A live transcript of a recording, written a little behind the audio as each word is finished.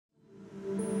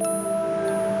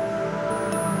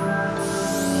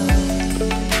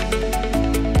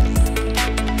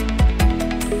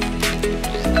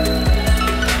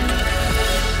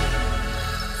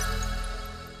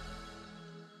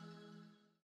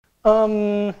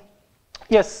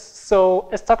Yes, so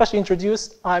as Takashi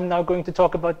introduced, I'm now going to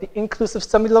talk about the inclusive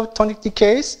semi-leptonic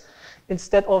decays.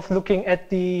 Instead of looking at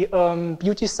the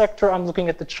beauty sector, I'm looking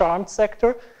at the charmed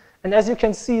sector. And as you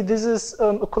can see, this is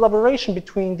a collaboration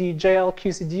between the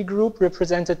JL-QCD group,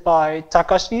 represented by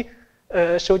Takashi,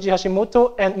 Shoji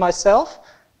Hashimoto, and myself,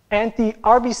 and the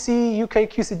RBC UK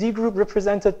QCD group,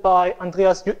 represented by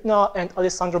Andreas Jüttner and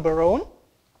Alessandro Barone.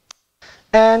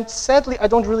 And sadly, I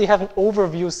don't really have an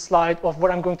overview slide of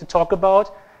what I'm going to talk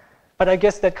about, but I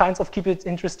guess that kind of keeps it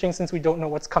interesting since we don't know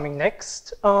what's coming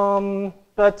next.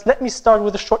 But let me start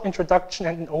with a short introduction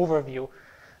and an overview.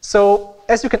 So,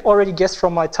 as you can already guess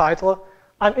from my title,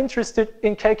 I'm interested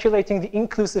in calculating the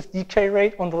inclusive decay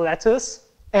rate on the lattice.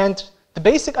 And the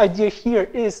basic idea here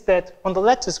is that on the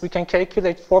lattice, we can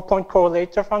calculate 4-point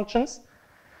correlator functions,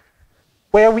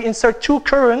 where we insert two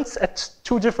currents at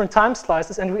two different time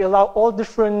slices, and we allow all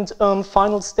different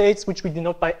final states, which we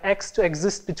denote by x, to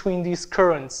exist between these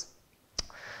currents.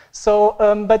 So,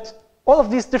 but all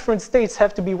of these different states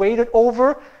have to be weighted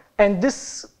over, and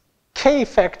this k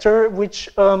factor, which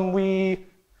I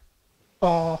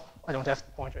don't have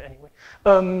the pointer anyway.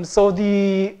 So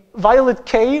the violet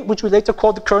k, which we later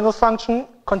call the kernel function,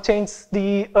 contains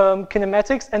the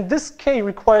kinematics, and this k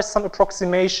requires some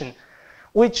approximation,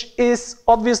 which is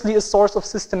obviously a source of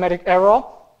systematic error.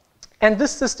 And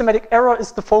this systematic error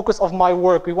is the focus of my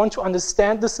work. We want to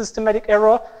understand the systematic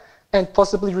error and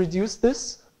possibly reduce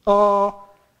this.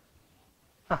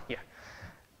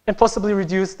 And possibly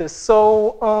reduce this.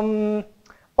 So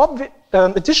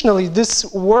additionally, this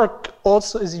work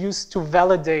also is used to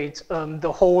validate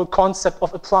the whole concept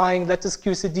of applying Lattice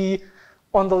QCD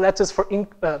on the Lattice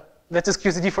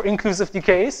QCD for inclusive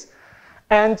decays.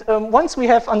 And once we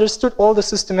have understood all the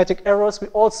systematic errors, we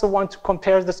also want to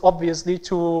compare this obviously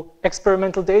to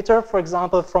experimental data, for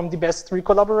example, from the BEST3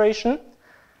 collaboration.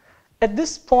 At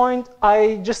this point,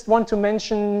 I just want to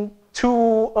mention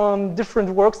two different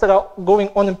works that are going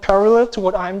on in parallel to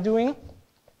what I'm doing.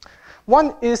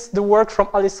 One is the work from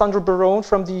Alessandro Barone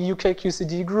from the UK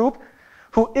QCD group,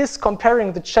 who is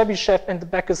comparing the Chebyshev and the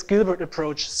Backus-Gilbert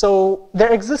approach. So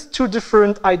there exist two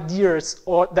different ideas,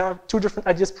 or there are two different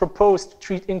ideas proposed to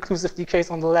treat inclusive decays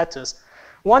on the lattice.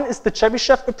 One is the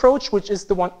Chebyshev approach, which is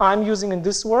the one I'm using in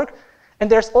this work. And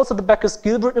there's also the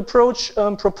Backus-Gilbert approach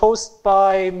proposed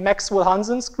by Maxwell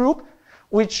Hansen's group,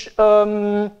 which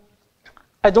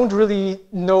I don't really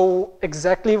know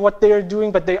exactly what they are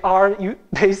doing, but they are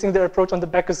basing their approach on the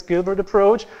Backus-Gilbert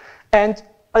approach. And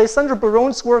Alessandro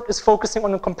Barone's work is focusing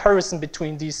on a comparison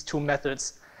between these two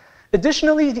methods.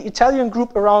 Additionally, the Italian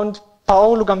group around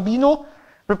Paolo Gambino,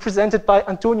 represented by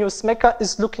Antonio Smecca,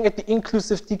 is looking at the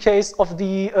inclusive decays of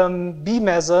the B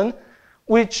meson,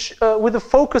 which with a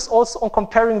focus also on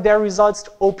comparing their results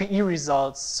to OPE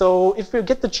results. So if you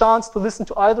get the chance to listen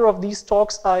to either of these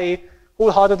talks, I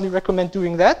wholeheartedly recommend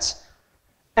doing that.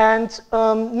 And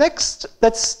next,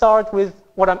 let's start with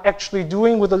what I'm actually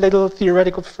doing with a little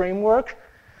theoretical framework.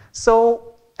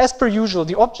 So as per usual,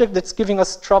 the object that's giving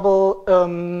us trouble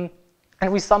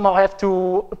and we somehow have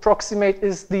to approximate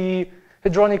is the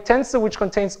hadronic tensor, which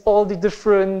contains all the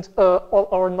different, all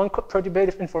our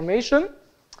non-perturbative information.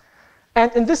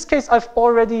 And in this case, I've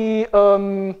already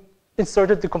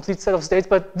inserted the complete set of states,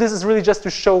 but this is really just to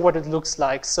show what it looks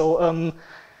like. So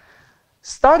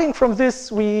starting from this,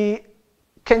 we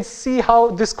can see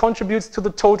how this contributes to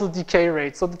the total decay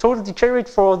rate. So the total decay rate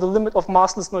for the limit of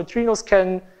massless neutrinos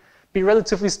can be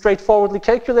relatively straightforwardly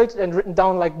calculated and written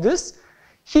down like this.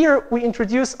 Here, we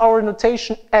introduce our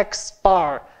notation x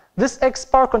bar. This x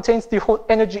bar contains the whole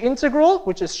energy integral,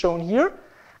 which is shown here.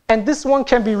 And this one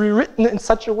can be rewritten in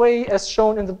such a way as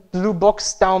shown in the blue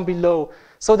box down below.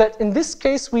 So that in this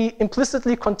case, we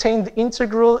implicitly contain the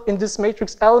integral in this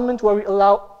matrix element where we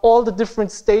allow all the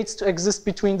different states to exist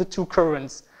between the two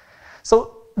currents.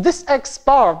 So this x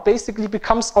bar basically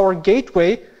becomes our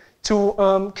gateway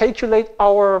to calculate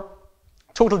our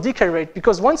total decay rate.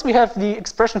 Because once we have the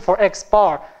expression for x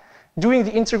bar, doing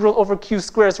the integral over q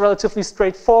squared is relatively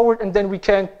straightforward, and then we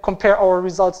can compare our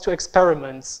results to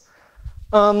experiments.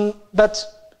 But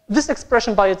this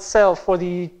expression by itself for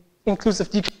the inclusive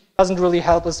decay doesn't really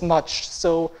help us much.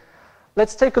 So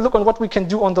let's take a look on what we can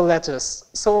do on the lattice.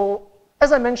 So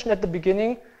as I mentioned at the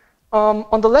beginning,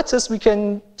 on the lattice we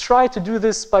can try to do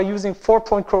this by using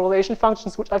 4-point correlation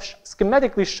functions, which I've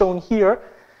schematically shown here,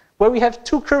 where we have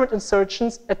two current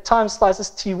insertions at time slices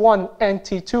t1 and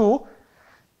t2.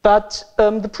 But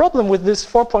the problem with this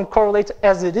 4-point correlator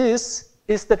as it is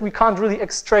that we can't really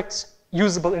extract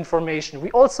usable information.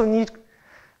 We also need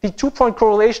the 2-point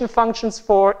correlation functions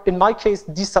for, in my case,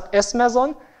 d sub s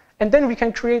meson, and then we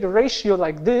can create a ratio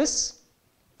like this,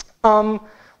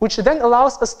 which then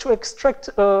allows us to extract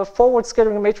forward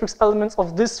scattering matrix elements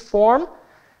of this form.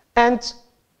 And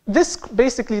this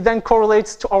basically then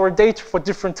correlates to our data for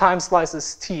different time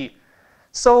slices t.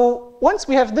 So once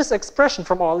we have this expression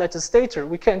from our lattice data,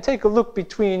 we can take a look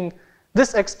between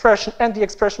this expression and the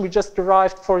expression we just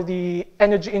derived for the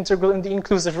energy integral in the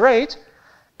inclusive rate.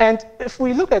 And if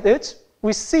we look at it,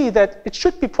 we see that it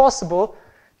should be possible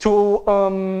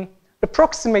to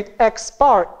approximate x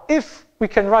bar if we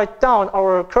can write down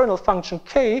our kernel function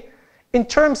k in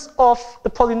terms of the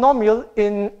polynomial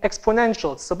in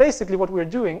exponentials. So basically what we're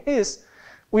doing is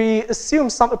we assume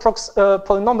some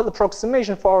polynomial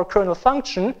approximation for our kernel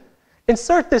function,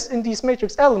 insert this in these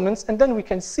matrix elements, and then we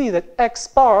can see that x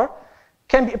bar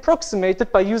can be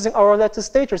approximated by using our lattice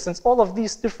data, since all of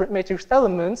these different matrix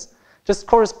elements just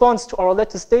corresponds to our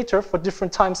lattice data for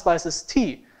different time slices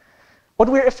t. What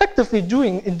we're effectively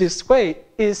doing in this way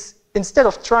is, instead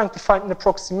of trying to find an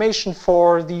approximation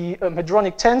for the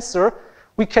hadronic tensor,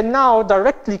 we can now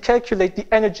directly calculate the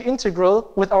energy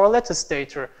integral with our lattice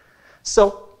data.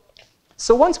 So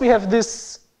once we have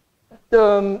this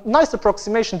nice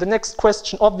approximation, the next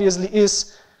question obviously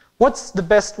is, what's the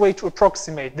best way to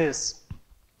approximate this?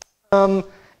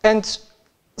 And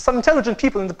some intelligent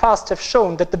people in the past have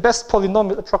shown that the best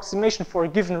polynomial approximation for a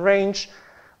given range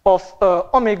of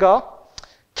omega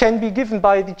can be given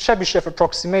by the Chebyshev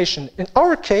approximation. In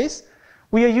our case,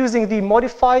 we are using the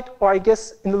modified, or I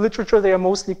guess in the literature they are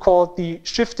mostly called the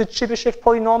shifted Chebyshev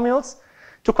polynomials,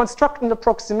 to construct an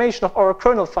approximation of our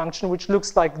kernel function, which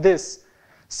looks like this.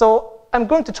 So I'm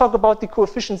going to talk about the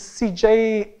coefficients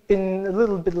Cj in a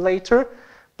little bit later,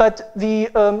 but the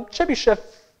Chebyshev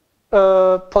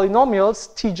polynomials,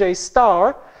 Tj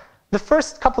star, the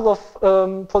first couple of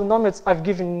polynomials I've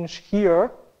given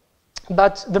here,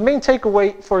 but the main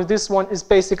takeaway for this one is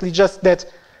basically just that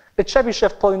the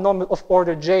Chebyshev polynomial of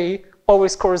order j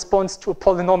always corresponds to a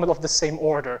polynomial of the same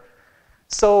order.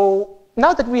 So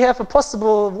now that we have a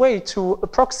possible way to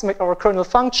approximate our kernel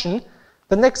function,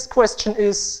 the next question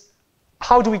is,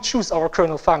 how do we choose our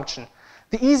kernel function?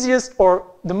 The easiest or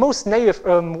the most naive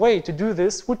way to do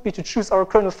this would be to choose our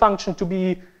kernel function to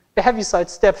be a Heaviside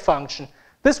step function.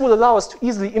 This will allow us to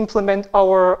easily implement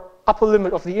our upper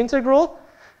limit of the integral,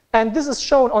 and this is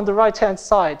shown on the right-hand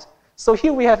side. So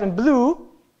here we have in blue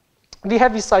the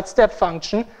Heaviside step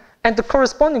function and the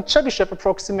corresponding Chebyshev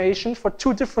approximation for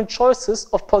two different choices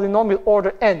of polynomial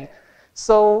order n.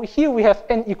 So here we have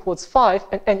n equals 5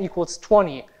 and n equals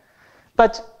 20.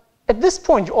 But at this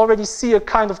point, you already see a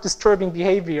kind of disturbing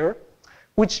behavior,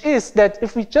 which is that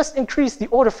if we just increase the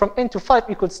order from n to 5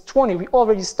 equals 20, we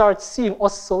already start seeing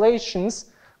oscillations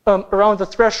around the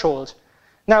threshold.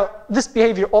 Now, this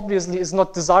behavior obviously is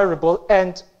not desirable,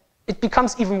 and it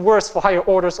becomes even worse for higher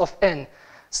orders of n.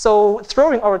 So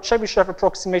throwing our Chebyshev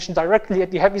approximation directly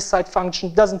at the Heaviside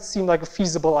function doesn't seem like a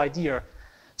feasible idea.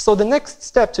 So the next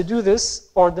step to do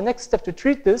this, or the next step to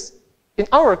treat this, in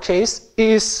our case,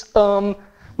 is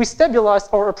we stabilize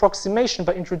our approximation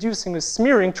by introducing a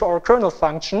smearing to our kernel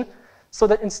function, so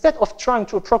that instead of trying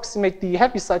to approximate the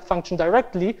Heaviside function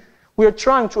directly, we are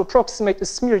trying to approximate a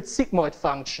smeared sigmoid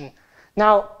function.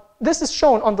 Now, this is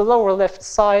shown on the lower left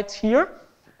side here.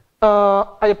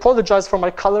 I apologize for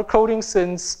my color coding,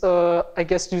 since I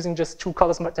guess using just two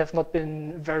colors might have not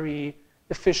been very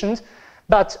efficient.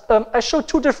 But I show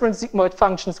two different sigmoid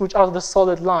functions, which are the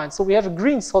solid lines. So we have a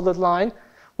green solid line,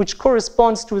 which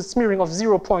corresponds to a smearing of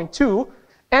 0.2,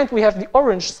 and we have the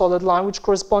orange solid line, which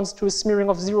corresponds to a smearing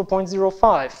of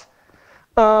 0.05.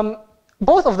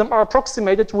 Both of them are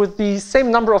approximated with the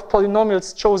same number of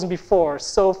polynomials chosen before.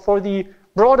 So for the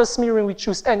broader smearing, we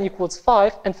choose n equals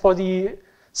 5, and for the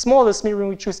smaller smearing,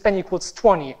 we choose n equals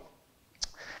 20.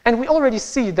 And we already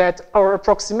see that our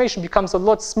approximation becomes a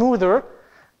lot smoother,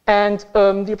 and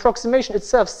the approximation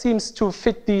itself seems to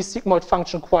fit the sigmoid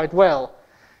function quite well.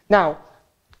 Now,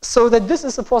 so that this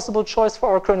is a possible choice for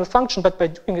our kernel function, but by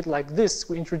doing it like this,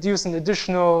 we introduce an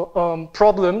additional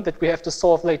problem that we have to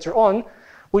solve later on,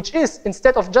 which is,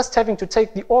 instead of just having to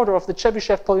take the order of the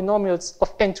Chebyshev polynomials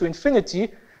of n to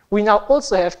infinity, we now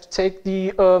also have to take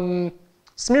the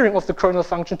smearing of the kernel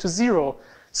function to 0,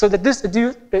 so that this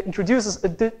introduces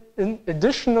an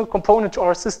additional component to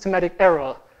our systematic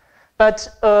error. But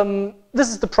this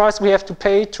is the price we have to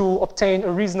pay to obtain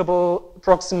a reasonable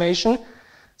approximation.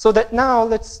 So that now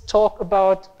let's talk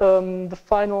about the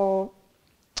final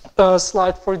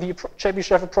slide for the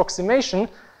Chebyshev approximation.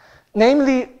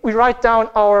 Namely, we write down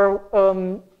our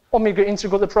omega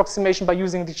integral approximation by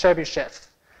using the Chebyshev.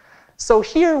 So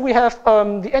here we have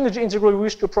the energy integral we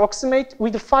wish to approximate.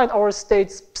 We define our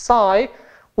states psi,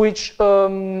 which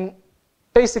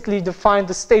basically define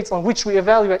the states on which we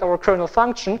evaluate our kernel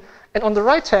function. And on the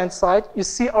right-hand side, you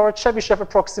see our Chebyshev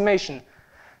approximation.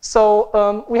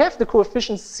 So we have the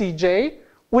coefficient Cj,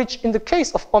 which in the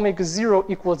case of omega 0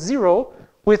 equals 0,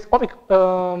 with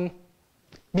omega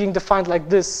being defined like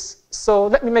this. So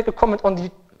let me make a comment on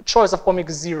the choice of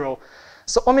omega 0.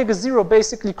 So omega 0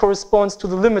 basically corresponds to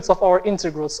the limits of our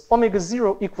integrals. Omega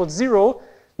 0 equals 0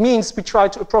 means we try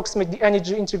to approximate the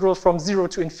energy integral from 0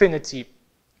 to infinity.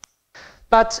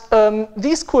 But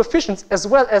these coefficients, as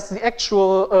well as the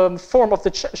actual form of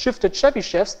the shifted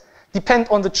Chebyshevs, depend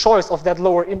on the choice of that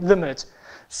lower limit.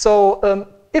 So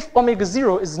if omega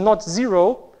 0 is not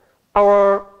 0,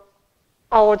 our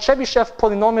Chebyshev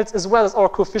polynomials as well as our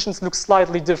coefficients look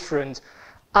slightly different.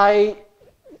 I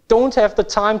don't have the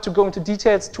time to go into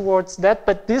details towards that,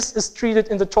 but this is treated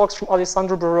in the talks from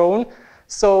Alessandro Barone.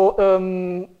 So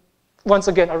once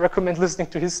again, I recommend listening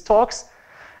to his talks.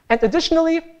 And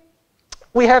additionally,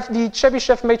 we have the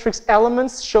Chebyshev matrix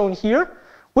elements shown here,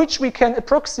 which we can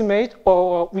approximate,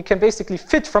 or we can basically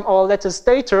fit from our lattice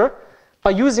data by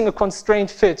using a constraint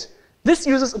fit. This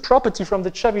uses a property from the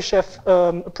Chebyshev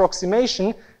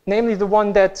approximation, namely the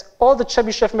one that all the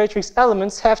Chebyshev matrix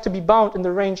elements have to be bound in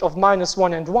the range of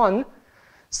 -1 and 1,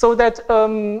 so that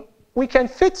we can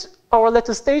fit our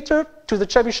lattice data to the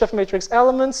Chebyshev matrix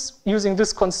elements using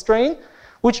this constraint,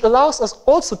 which allows us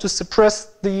also to suppress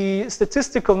the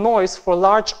statistical noise for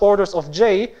large orders of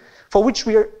J, for which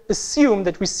we assume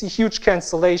that we see huge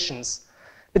cancellations.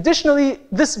 Additionally,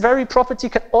 this very property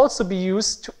can also be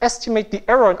used to estimate the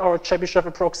error in our Chebyshev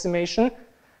approximation,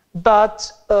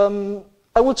 but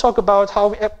I will talk about how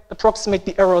we approximate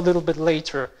the error a little bit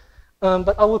later,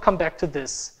 but I will come back to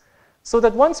this. So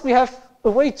that once we have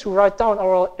a way to write down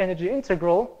our energy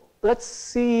integral, let's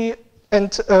see,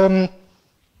 and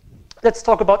let's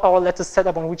talk about our lattice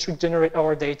setup on which we generate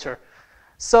our data.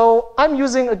 So I'm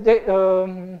using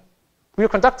we are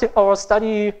conducting our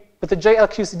study with the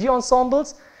JL-QCD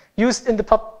ensembles used in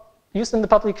the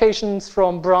publications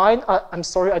from Brian. I'm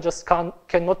sorry, I just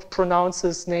cannot pronounce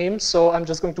his name, so I'm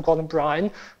just going to call him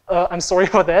Brian. I'm sorry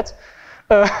for that.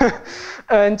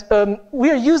 And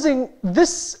we are using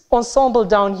this ensemble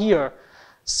down here.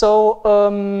 So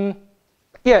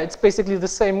yeah, it's basically the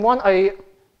same one. I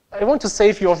want to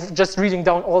save you of just reading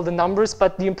down all the numbers,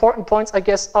 but the important points, I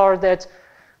guess, are that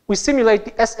we simulate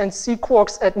the S and C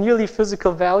quarks at nearly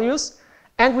physical values,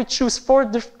 and we choose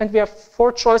we have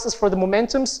 4 choices for the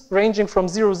momentums ranging from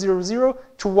 0, 0, 0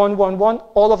 to 1, 1, 1.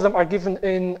 All of them are given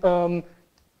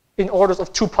in orders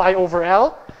of 2 pi over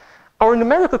L. Our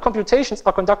numerical computations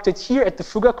are conducted here at the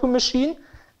Fugaku machine,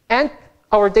 and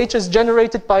our data is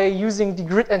generated by using the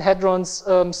Grid and Hadrons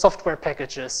software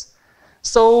packages.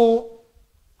 So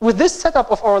with this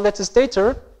setup of our lattice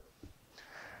data,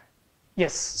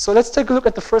 yes, so let's take a look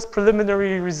at the first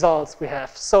preliminary results we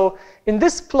have. So in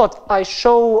this plot, I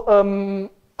show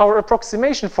our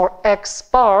approximation for X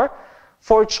bar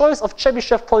for a choice of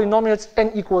Chebyshev polynomials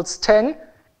n equals 10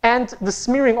 and the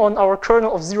smearing on our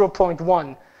kernel of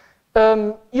 0.1.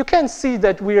 You can see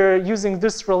that we are using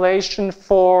this relation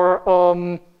for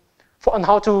on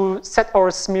how to set our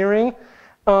smearing.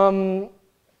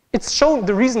 It's shown,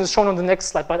 the reason is shown on the next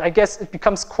slide, but I guess it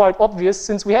becomes quite obvious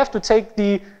since we have to take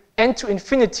the n to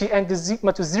infinity and the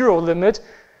sigma to 0 limit.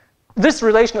 This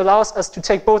relation allows us to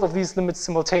take both of these limits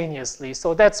simultaneously.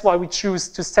 So that's why we choose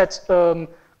to set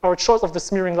our choice of the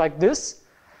smearing like this.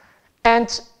 And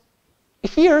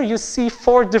here you see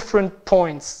 4 different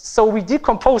points. So we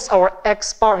decompose our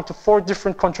X bar into 4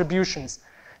 different contributions,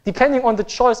 depending on the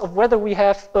choice of whether we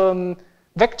have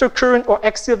vector current or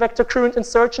axial vector current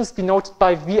insertions denoted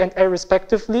by V and A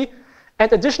respectively.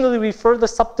 And additionally, we further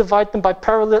subdivide them by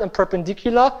parallel and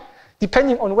perpendicular,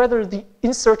 depending on whether the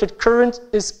inserted current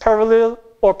is parallel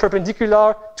or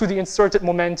perpendicular to the inserted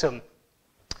momentum.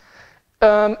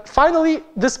 Finally,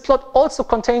 this plot also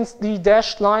contains the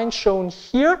dashed line shown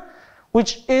here,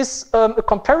 which is a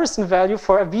comparison value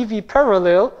for a VV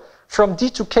parallel from D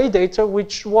to K data,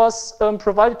 which was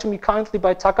provided to me kindly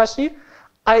by Takashi.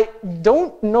 I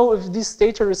don't know if this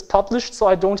data is published, so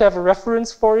I don't have a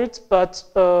reference for it, but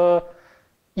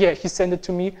yeah, he sent it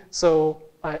to me, so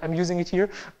I'm using it here.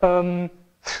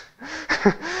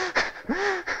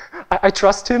 I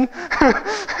trust him.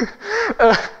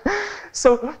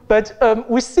 But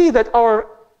we see that our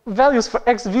values for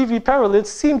XVV parallels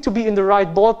seem to be in the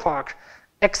right ballpark,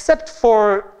 except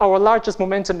for our largest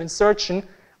momentum insertion,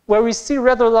 where we see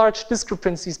rather large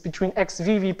discrepancies between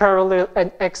XVV parallel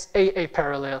and XAA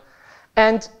parallel.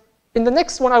 And in the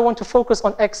next one, I want to focus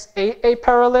on XAA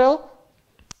parallel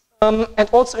and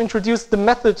also introduce the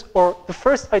method or the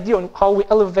first idea on how we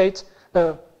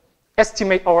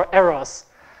estimate our errors.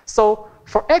 So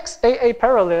for XAA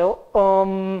parallel,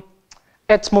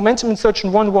 at momentum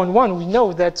insertion 111, we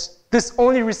know that this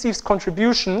only receives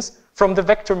contributions from the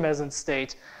vector meson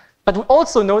state. But we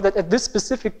also know that at this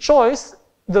specific choice,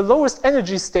 the lowest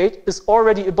energy state is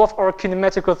already above our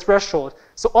kinematical threshold.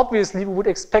 So obviously, we would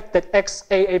expect that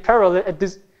XAA parallel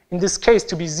in this case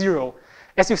to be 0.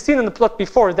 As you've seen in the plot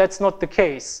before, that's not the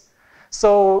case. So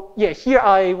yeah, here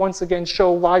I once again show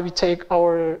why we take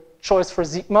our choice for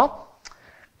sigma.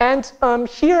 And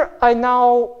here I now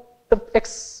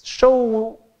show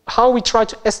how we try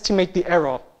to estimate the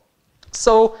error.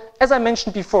 So as I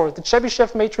mentioned before, the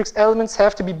Chebyshev matrix elements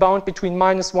have to be bound between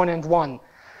 -1 and 1.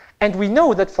 And we know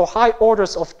that for high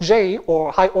orders of J, or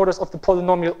high orders of the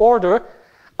polynomial order,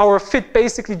 our fit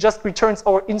basically just returns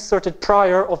our inserted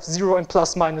prior of 0 and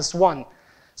 ±1.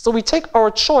 So we take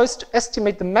our choice to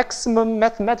estimate the maximum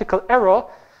mathematical error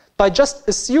by just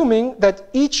assuming that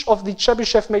each of the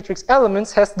Chebyshev matrix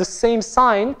elements has the same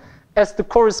sign as the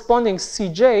corresponding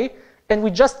Cj, and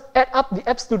we just add up the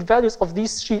absolute values of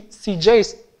these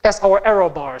Cj's as our error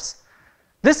bars.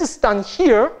 This is done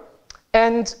here,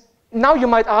 and now you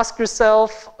might ask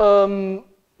yourself,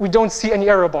 we don't see any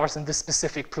error bars in this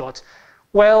specific plot.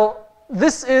 Well,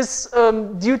 this is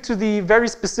due to the very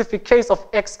specific case of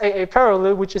XAA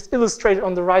parallel, which is illustrated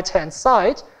on the right-hand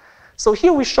side. So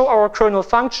here we show our kernel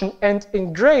function, and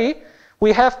in gray,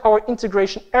 we have our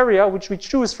integration area, which we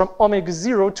choose from omega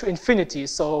 0 to infinity.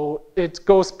 So it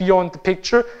goes beyond the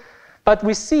picture. But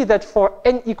we see that for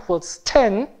n equals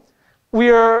 10, we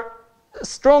are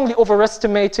strongly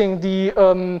overestimating the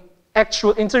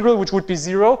actual integral, which would be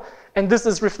 0. And this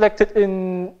is reflected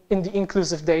in the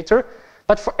inclusive data.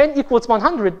 But for n equals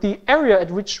 100, the area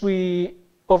at which we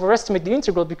overestimate the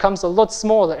integral becomes a lot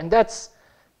smaller. And that's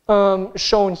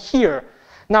shown here.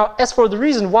 Now, as for the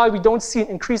reason why we don't see an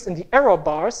increase in the error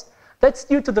bars, that's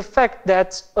due to the fact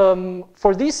that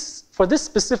for this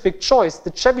specific choice,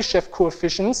 the Chebyshev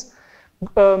coefficients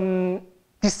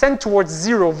descend towards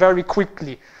 0 very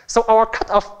quickly. So our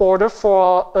cutoff order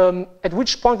for at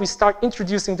which point we start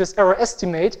introducing this error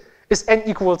estimate is n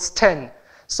equals 10.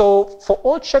 So for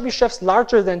all Chebyshevs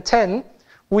larger than 10,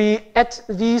 we add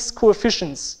these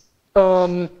coefficients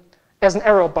as an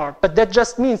error bar. But that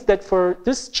just means that for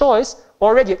this choice,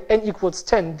 already at n equals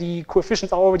 10, the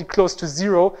coefficients are already close to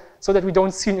 0, so that we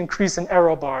don't see an increase in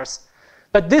error bars.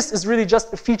 But this is really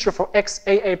just a feature for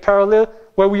XAA parallel,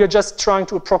 where we are just trying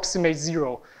to approximate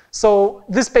 0. So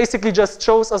this basically just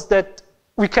shows us that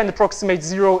we can approximate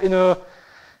 0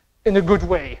 in a good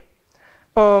way.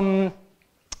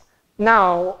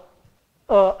 Now,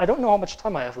 I don't know how much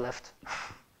time I have left.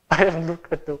 I haven't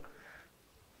looked at the...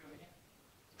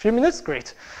 Few minutes?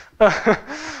 Great.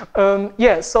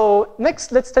 Yeah, so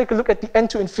next let's take a look at the n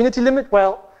to infinity limit.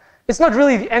 Well, it's not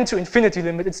really the n to infinity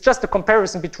limit, it's just a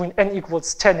comparison between n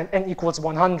equals 10 and n equals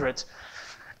 100.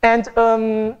 And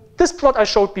this plot I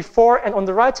showed before, and on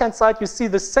the right-hand side you see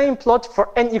the same plot for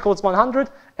n equals 100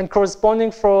 and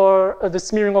corresponding for the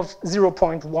smearing of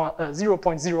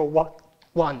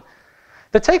 0.01.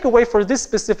 The takeaway for this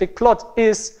specific plot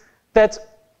is that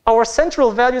our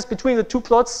central values between the two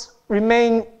plots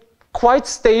remain quite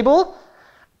stable,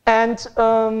 and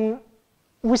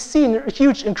we see a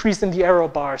huge increase in the error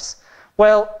bars.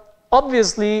 Well,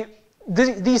 obviously,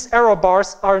 these error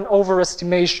bars are an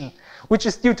overestimation, which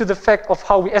is due to the fact of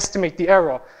how we estimate the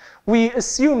error. We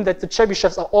assume that the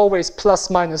Chebyshevs are always plus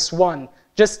minus 1,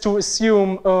 just to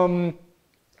assume,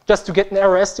 just to get an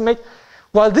error estimate.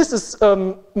 While this is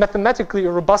mathematically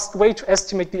a robust way to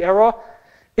estimate the error,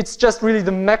 it's just really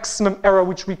the maximum error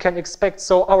which we can expect.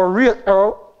 So our real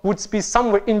error would be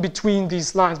somewhere in between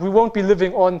these lines. We won't be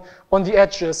living on the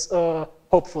edges,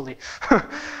 hopefully.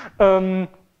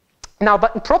 Now,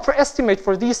 but a proper estimate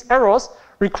for these errors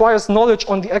requires knowledge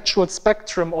on the actual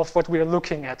spectrum of what we are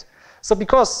looking at. So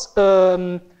because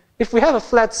if we have a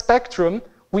flat spectrum,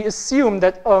 we assume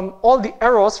that all the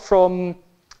errors from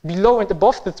below and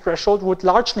above the threshold would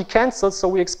largely cancel, so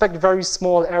we expect very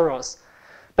small errors.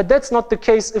 But that's not the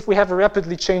case if we have a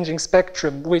rapidly changing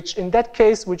spectrum, which in that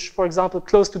case, which for example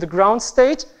close to the ground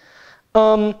state,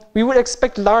 we would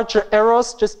expect larger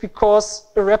errors just because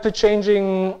a rapid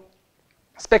changing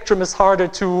spectrum is harder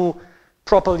to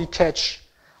properly catch.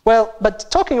 Well, but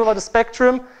talking about the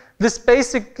spectrum, this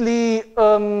basically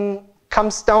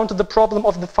comes down to the problem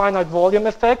of the finite volume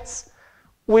effects,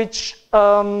 which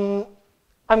I'm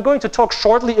going to talk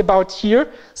shortly about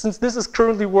here, since this is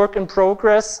currently work in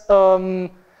progress.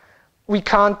 I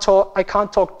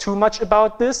can't talk too much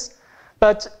about this,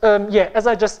 but yeah, as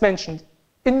I just mentioned,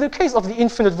 in the case of the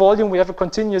infinite volume, we have a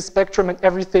continuous spectrum and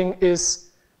everything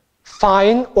is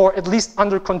fine or at least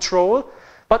under control.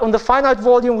 But on the finite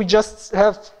volume, we just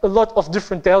have a lot of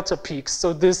different delta peaks.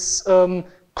 So this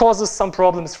causes some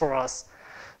problems for us.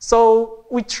 So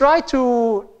we try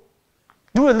to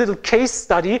do a little case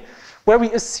study where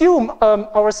we assume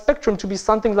our spectrum to be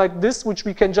something like this, which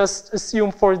we can just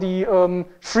assume for the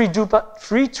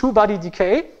free two-body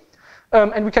decay.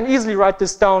 And we can easily write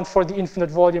this down for the infinite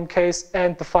volume case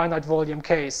and the finite volume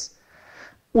case.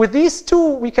 With these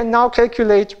two, we can now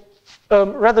calculate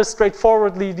rather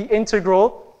straightforwardly the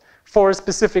integral for a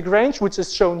specific range, which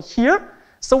is shown here.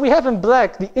 So we have in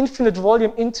black the infinite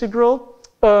volume integral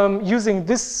using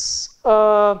this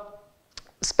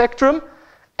spectrum.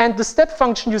 And the step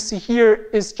function you see here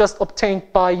is just obtained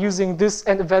by using this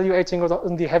and evaluating it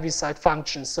on the Heaviside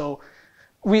function. So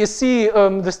we see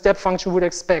the step function we would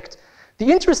expect. The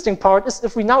interesting part is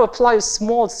if we now apply a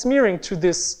small smearing to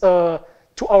this,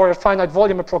 to our finite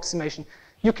volume approximation,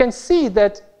 you can see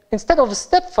that instead of a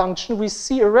step function, we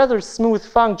see a rather smooth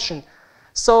function.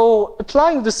 So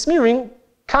applying the smearing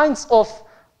kinds of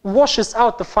washes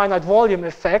out the finite volume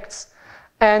effects.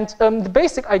 And the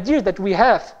basic idea that we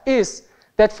have is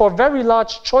that for very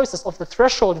large choices of the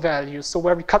threshold value, so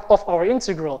where we cut off our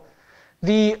integral,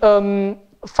 the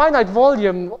finite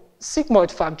volume sigmoid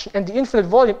function and the infinite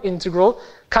volume integral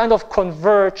kind of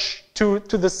converge to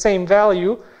the same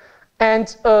value.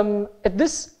 And at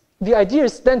this, the idea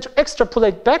is then to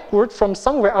extrapolate backward from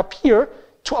somewhere up here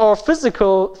to our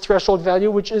physical threshold value,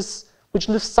 which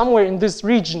lives somewhere in this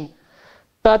region.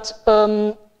 But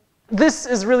this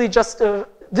is really just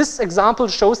this example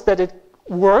shows that it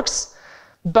works,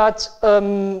 but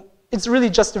it's really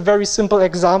just a very simple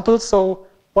example. So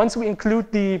once we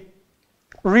include the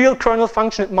real kernel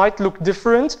function, it might look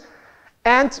different.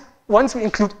 And once we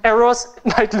include errors,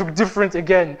 it might look different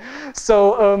again.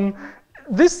 So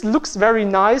this looks very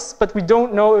nice, but we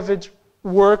don't know if it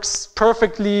works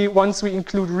perfectly once we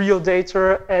include real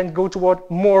data and go toward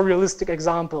more realistic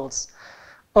examples.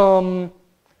 And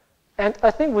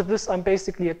I think with this, I'm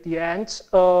basically at the end.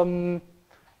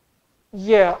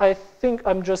 Yeah, I think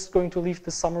I'm just going to leave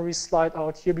the summary slide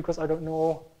out here because I don't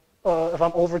know if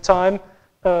I'm over time.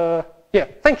 Yeah,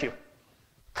 thank you.